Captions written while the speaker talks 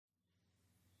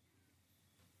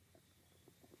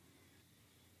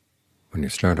When you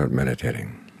start out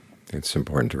meditating, it's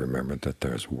important to remember that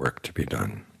there's work to be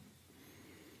done.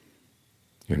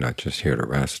 You're not just here to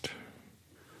rest.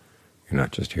 You're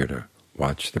not just here to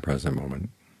watch the present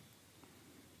moment.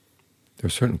 There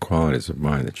are certain qualities of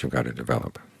mind that you've got to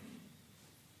develop.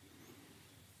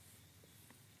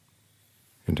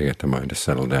 And to get the mind to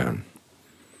settle down,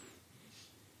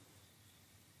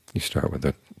 you start with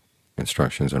the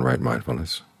instructions on right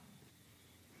mindfulness,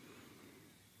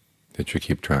 that you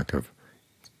keep track of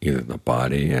either the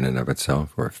body in and of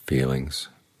itself or feelings,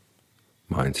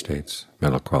 mind states,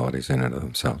 mental qualities in and of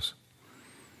themselves.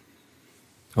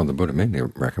 Well, the Buddha mainly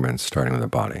recommends starting with the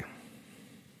body.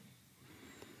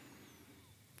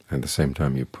 At the same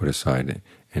time, you put aside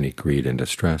any greed and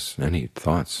distress, any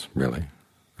thoughts, really,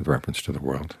 with reference to the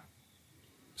world.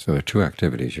 So there are two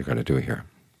activities you've got to do here.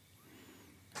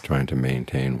 Trying to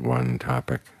maintain one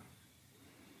topic,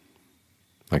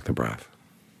 like the breath.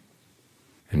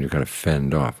 And you've got to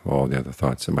fend off all the other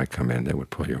thoughts that might come in that would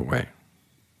pull you away.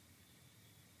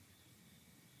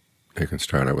 You can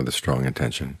start out with a strong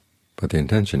intention, but the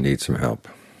intention needs some help.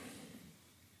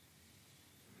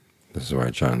 This is why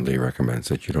John Lee recommends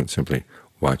that you don't simply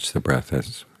watch the breath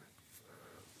as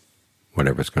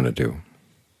whatever it's going to do.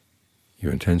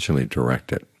 You intentionally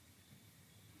direct it.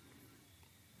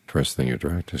 First thing you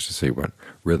direct is to see what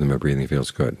rhythm of breathing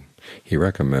feels good. He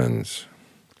recommends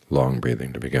long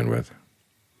breathing to begin with,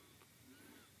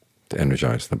 to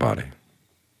energize the body.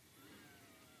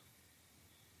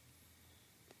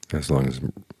 As long as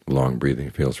long breathing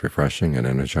feels refreshing and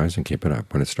energizing, keep it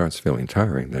up. When it starts feeling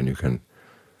tiring, then you can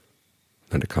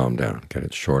let it calm down, get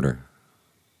it shorter,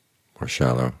 more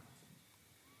shallow,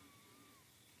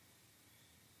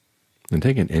 and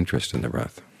take an interest in the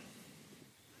breath.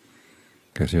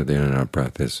 Because the in and out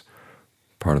breath is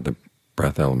part of the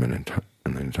breath element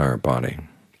in the entire body.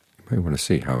 You might want to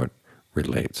see how it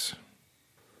relates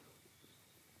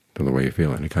to the way you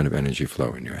feel, any kind of energy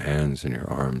flow in your hands, in your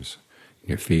arms, in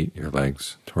your feet, your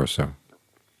legs, torso.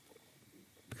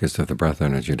 Because if the breath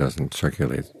energy doesn't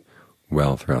circulate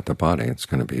well throughout the body, it's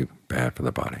going to be bad for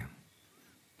the body.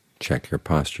 Check your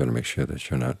posture to make sure that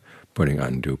you're not putting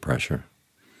undue pressure,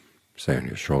 say on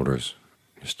your shoulders,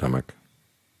 your stomach.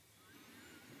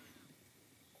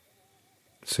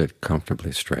 Sit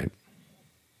comfortably straight.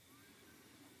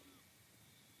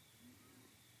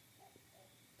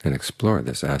 And explore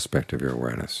this aspect of your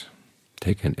awareness.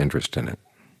 Take an interest in it.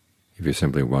 If you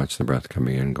simply watch the breath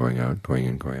coming in, going out,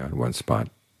 in one spot,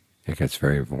 it gets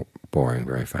very boring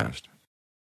very fast.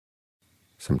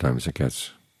 Sometimes it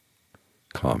gets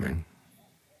calming.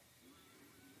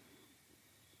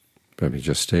 But if you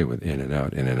just stay with in and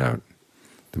out,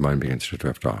 the mind begins to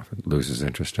drift off. It loses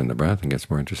interest in the breath and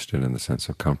gets more interested in the sense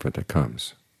of comfort that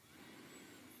comes.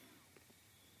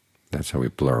 That's how we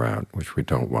blur out, which we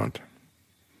don't want.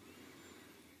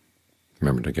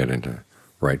 Remember, to get into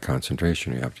right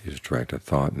concentration, you have to use directed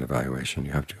thought and evaluation.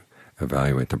 You have to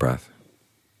evaluate the breath.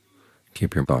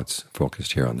 Keep your thoughts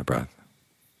focused here on the breath.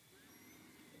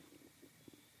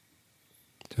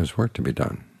 There's work to be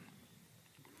done.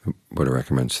 The Buddha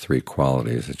recommends 3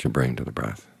 qualities that you bring to the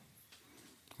breath.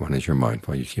 One is you're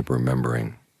mindful. You keep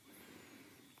remembering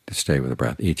to stay with the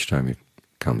breath each time it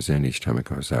comes in, each time it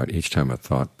goes out, each time a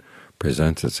thought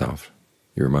presents itself.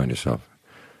 You remind yourself,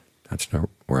 that's not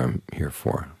where I'm here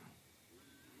for.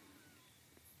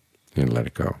 You let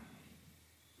it go.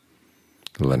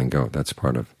 Letting go, that's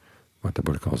part of what the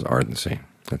Buddha calls ardency.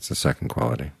 That's the second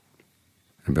quality.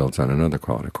 It builds on another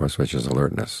quality, of course, which is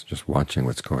alertness, just watching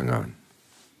what's going on,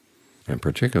 and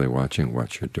particularly watching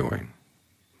what you're doing.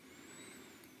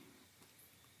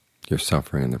 You're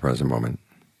suffering in the present moment.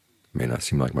 It may not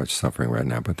seem like much suffering right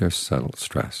now, but there's subtle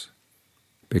stress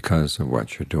because of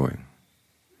what you're doing.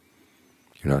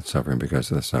 You're not suffering because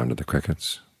of the sound of the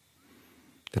crickets,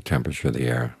 the temperature of the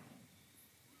air.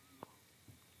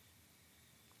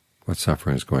 What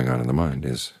suffering is going on in the mind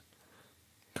is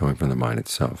coming from the mind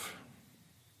itself.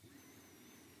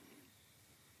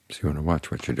 So you want to watch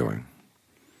what you're doing.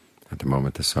 At the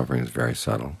moment, the suffering is very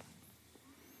subtle.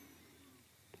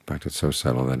 In fact, it's so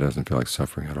subtle that it doesn't feel like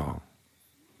suffering at all.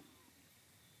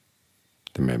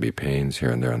 There may be pains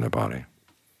here and there in the body.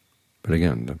 But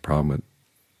again, the problem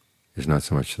is not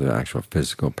so much the actual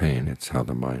physical pain, it's how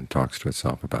the mind talks to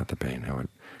itself about the pain, how it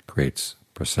creates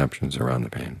perceptions around the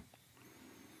pain.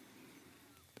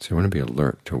 So you want to be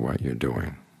alert to what you're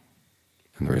doing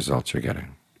and the results you're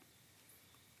getting.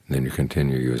 And then you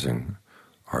continue using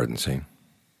ardency.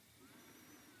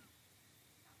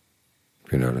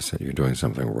 If you notice that you're doing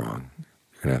something wrong,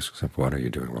 you can ask yourself, what are you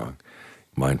doing wrong?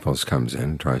 Mindfulness comes in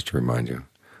and tries to remind you,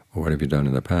 well, what have you done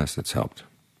in the past that's helped?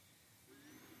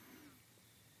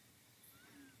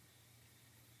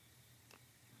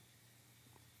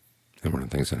 And one of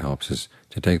the things that helps is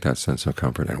to take that sense of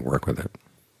comfort and work with it.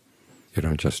 You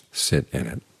don't just sit in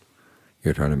it.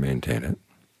 You try to maintain it,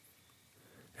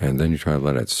 and then you try to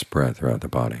let it spread throughout the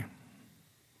body.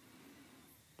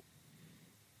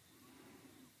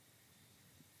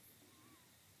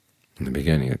 In the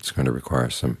beginning, it's going to require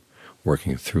some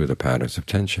working through the patterns of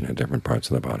tension in different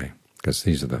parts of the body, because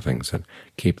these are the things that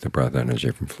keep the breath energy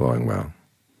from flowing well,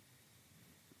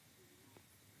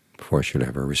 force you to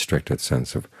have a restricted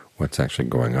sense of what's actually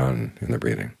going on in the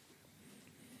breathing.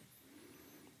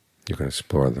 You can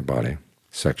explore the body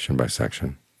section by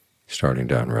section, starting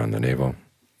down around the navel,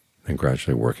 then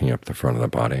gradually working up the front of the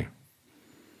body,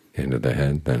 into the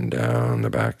head, then down the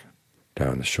back,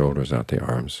 down the shoulders, out the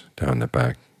arms, down the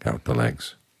back, out the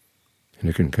legs. And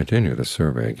you can continue the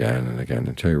survey again and again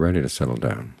until you're ready to settle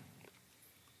down,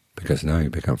 because now you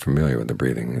become familiar with the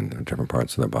breathing in the different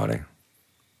parts of the body.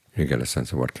 You get a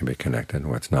sense of what can be connected and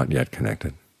what's not yet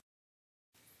connected.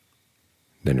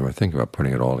 Then you want to think about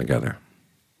putting it all together.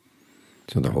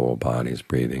 So the whole body is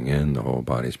breathing in, the whole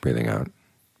body is breathing out.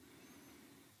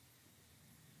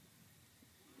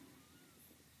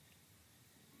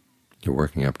 You're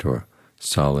working up to a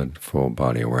solid, full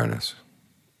body awareness.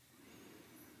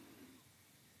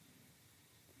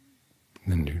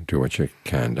 Then you do what you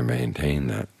can to maintain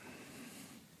that.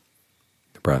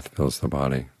 The breath fills the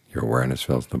body, your awareness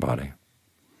fills the body.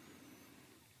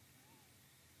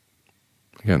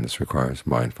 Again, this requires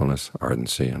mindfulness,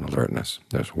 ardency, and alertness.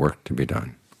 There's work to be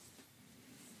done.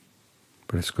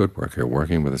 But it's good work. You're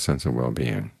working with a sense of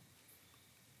well-being.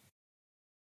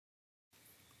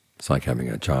 It's like having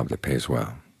a job that pays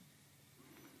well.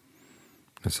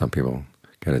 And some people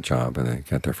get a job and they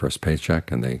get their first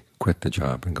paycheck and they quit the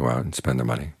job and go out and spend the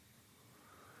money.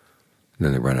 And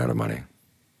then they run out of money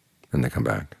and they come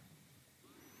back.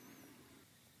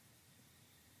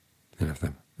 And if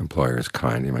the employer is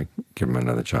kind, you might give them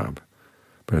another job.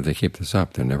 But if they keep this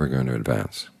up, they're never going to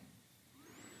advance.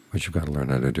 What you've got to learn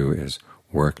how to do is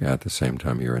work at the same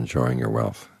time you're enjoying your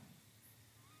wealth.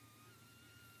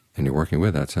 And you're working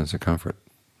with that sense of comfort.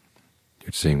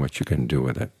 You're seeing what you can do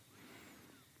with it.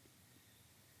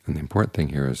 And the important thing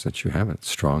here is that you have a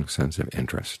strong sense of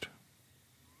interest,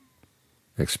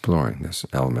 exploring this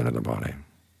element of the body,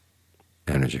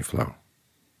 energy flow,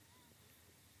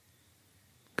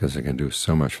 because it can do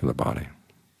so much for the body.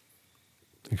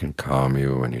 It can calm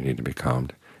you when you need to be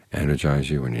calmed,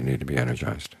 energize you when you need to be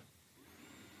energized.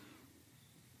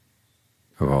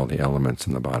 Of all the elements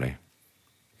in the body,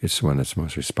 it's the one that's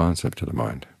most responsive to the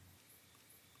mind,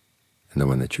 and the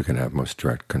one that you can have most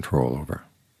direct control over.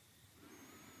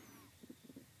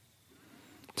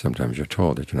 Sometimes you're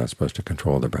told that you're not supposed to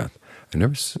control the breath. I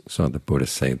never saw the Buddha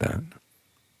say that. In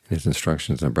his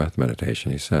instructions on breath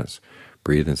meditation, he says,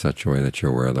 breathe in such a way that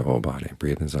you're aware of the whole body.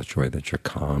 Breathe in such a way that you're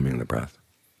calming the breath.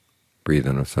 Breathe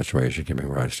in such a way as you're giving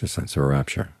rise to a sense of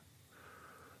rapture.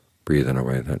 Breathe in a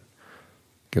way that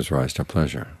gives rise to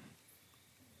pleasure.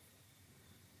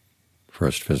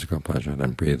 First physical pleasure,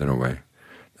 then breathe in a way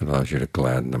that allows you to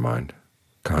gladden the mind,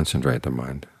 concentrate the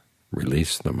mind,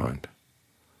 release the mind.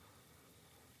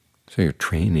 So you're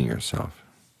training yourself.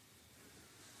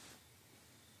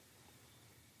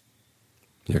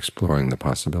 You're exploring the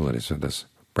possibilities of this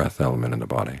breath element in the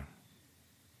body.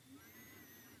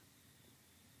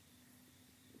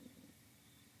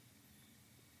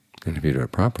 And if you do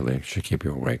it properly, it should keep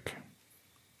you awake.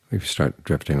 If you start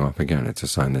drifting off again, it's a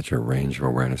sign that your range of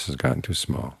awareness has gotten too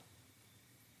small.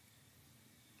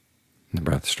 And the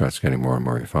breath starts getting more and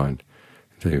more refined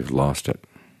until you've lost it.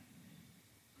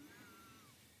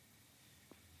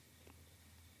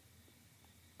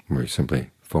 Where you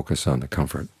simply focus on the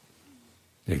comfort,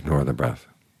 ignore the breath,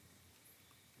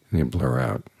 and you blur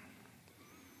out.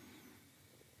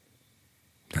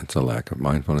 That's a lack of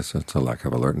mindfulness, that's a lack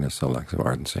of alertness, a lack of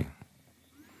ardency.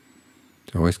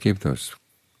 So always keep those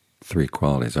three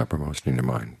qualities uppermost in your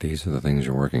mind. These are the things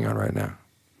you're working on right now.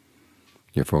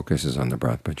 Your focus is on the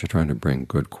breath, but you're trying to bring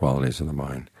good qualities of the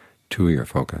mind to your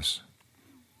focus,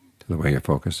 to the way you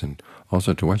focus, and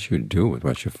also to what you do with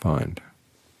what you find.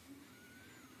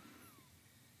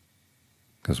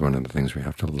 Because one of the things we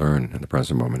have to learn in the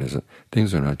present moment is that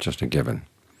things are not just a given.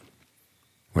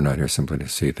 We're not here simply to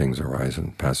see things arise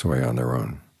and pass away on their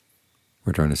own.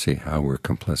 We're trying to see how we're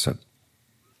complicit,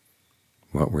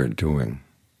 what we're doing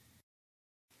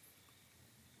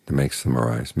that makes them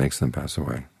arise, makes them pass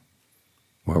away,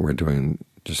 what we're doing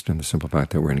just in the simple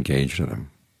fact that we're engaged in them.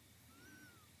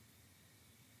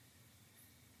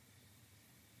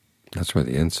 That's where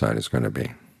the insight is going to be.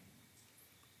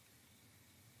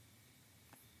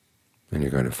 And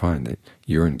you're going to find that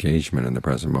your engagement in the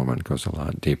present moment goes a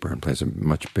lot deeper and plays a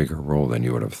much bigger role than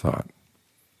you would have thought.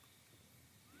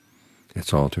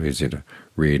 It's all too easy to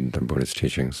read the Buddha's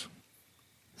teachings,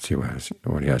 see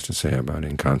what he has to say about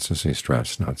inconstancy,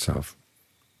 stress, not self,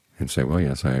 and say, well,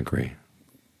 yes, I agree.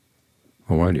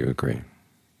 Well, why do you agree?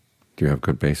 Do you have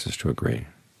good basis to agree?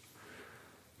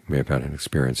 You may have had an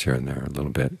experience here and there a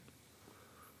little bit.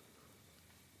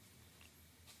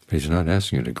 But he's not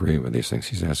asking you to agree with these things.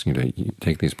 He's asking you to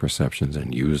take these perceptions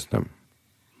and use them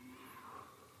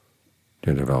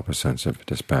to develop a sense of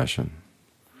dispassion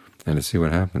and to see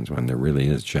what happens when there really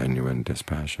is genuine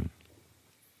dispassion.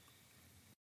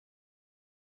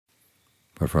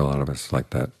 But for a lot of us,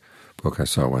 like that book I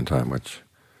saw one time, which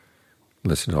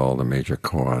listed all the major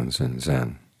koans in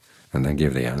Zen, and then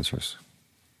gave the answers,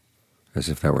 as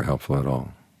if that were helpful at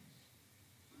all.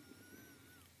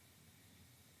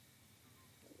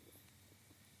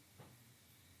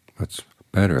 What's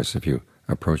better is if you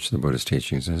approach the Buddha's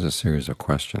teachings as a series of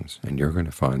questions, and you're going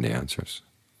to find the answers.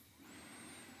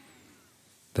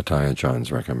 The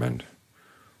Tayajans recommend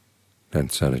that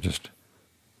instead of just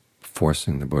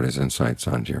forcing the Buddha's insights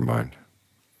onto your mind,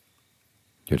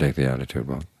 you take the attitude,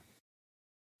 well,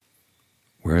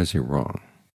 where is he wrong?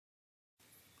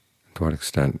 To what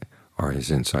extent are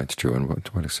his insights true, and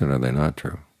to what extent are they not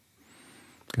true?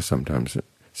 Because sometimes it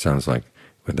sounds like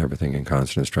with everything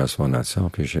inconstant and stressful and not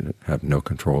self, you should have no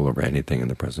control over anything in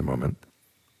the present moment,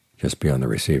 just be on the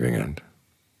receiving end,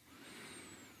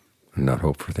 and not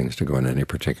hope for things to go in any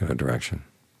particular direction.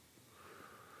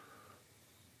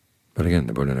 But again,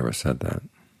 the Buddha never said that.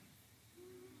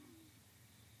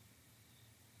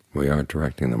 We are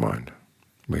directing the mind.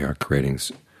 We are creating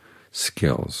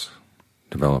skills,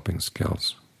 developing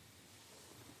skills.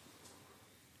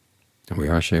 And we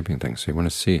are shaping things, so you want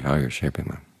to see how you're shaping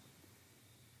them.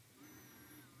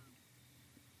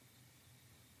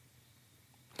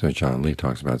 So John Lee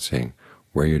talks about seeing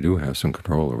where you do have some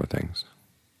control over things,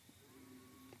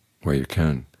 where you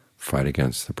can fight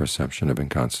against the perception of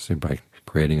inconstancy by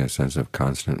creating a sense of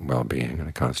constant well-being and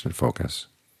a constant focus,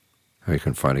 how you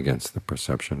can fight against the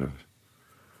perception of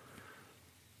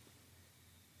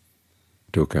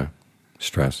dukkha,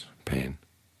 stress, pain,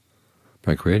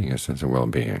 by creating a sense of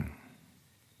well-being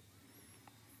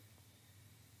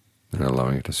and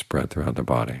allowing it to spread throughout the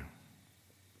body.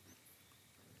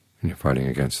 And you're fighting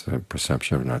against the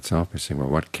perception of not self. You're saying, well,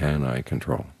 what can I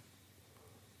control?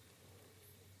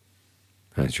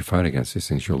 And as you fight against these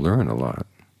things, you'll learn a lot.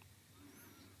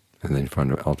 And then you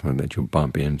find ultimately that you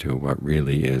bump into what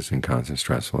really is inconstant,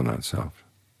 stressful, not self.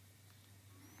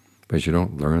 But you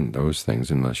don't learn those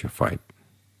things unless you fight.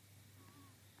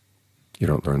 You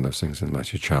don't learn those things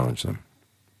unless you challenge them.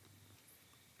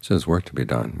 So there's work to be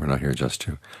done. We're not here just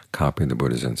to copy the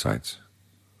Buddha's insights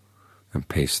and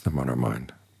paste them on our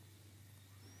mind.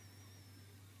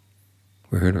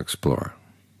 We're here to explore.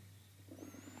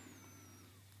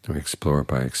 And we explore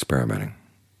by experimenting.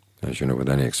 As you know, with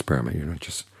any experiment, you don't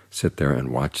just sit there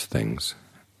and watch things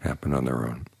happen on their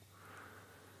own.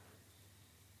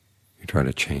 You try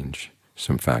to change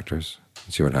some factors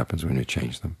and see what happens when you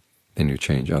change them. Then you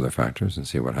change other factors and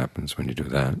see what happens when you do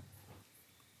that.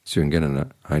 So you can get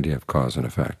an idea of cause and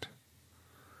effect.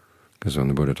 Because when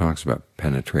the Buddha talks about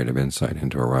penetrative insight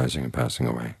into arising and passing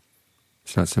away,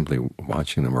 it's not simply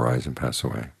watching them arise and pass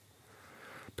away.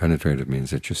 Penetrative means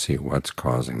that you see what's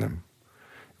causing them,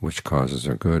 which causes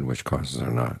are good, which causes are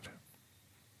not.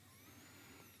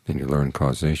 Then you learn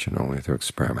causation only through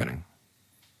experimenting.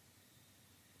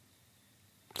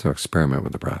 So experiment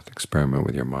with the breath. Experiment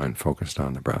with your mind focused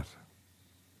on the breath.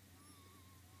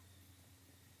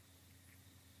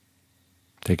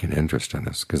 Take an interest in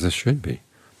this, because this should be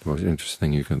the most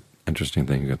interesting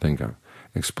thing you can think of,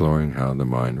 exploring how the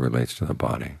mind relates to the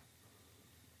body,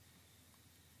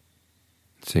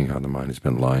 seeing how the mind has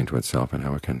been lying to itself and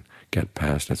how it can get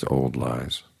past its old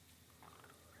lies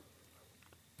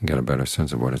and get a better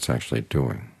sense of what it's actually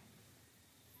doing.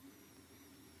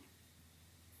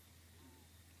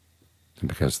 And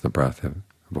because the breath of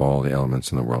all the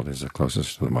elements in the world is the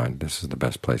closest to the mind, this is the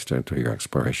best place to do your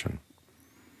exploration.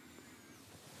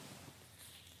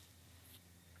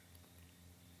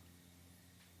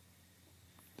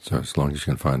 So as long as you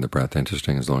can find the breath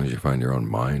interesting, as long as you find your own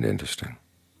mind interesting,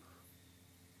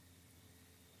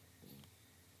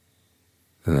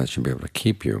 then that should be able to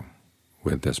keep you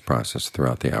with this process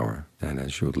throughout the hour. And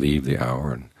as you leave the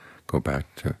hour and go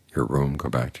back to your room, go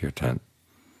back to your tent,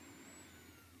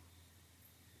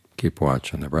 keep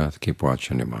watch on the breath, keep watch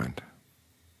on your mind.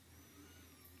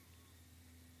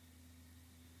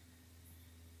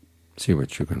 See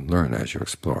what you can learn as you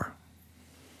explore.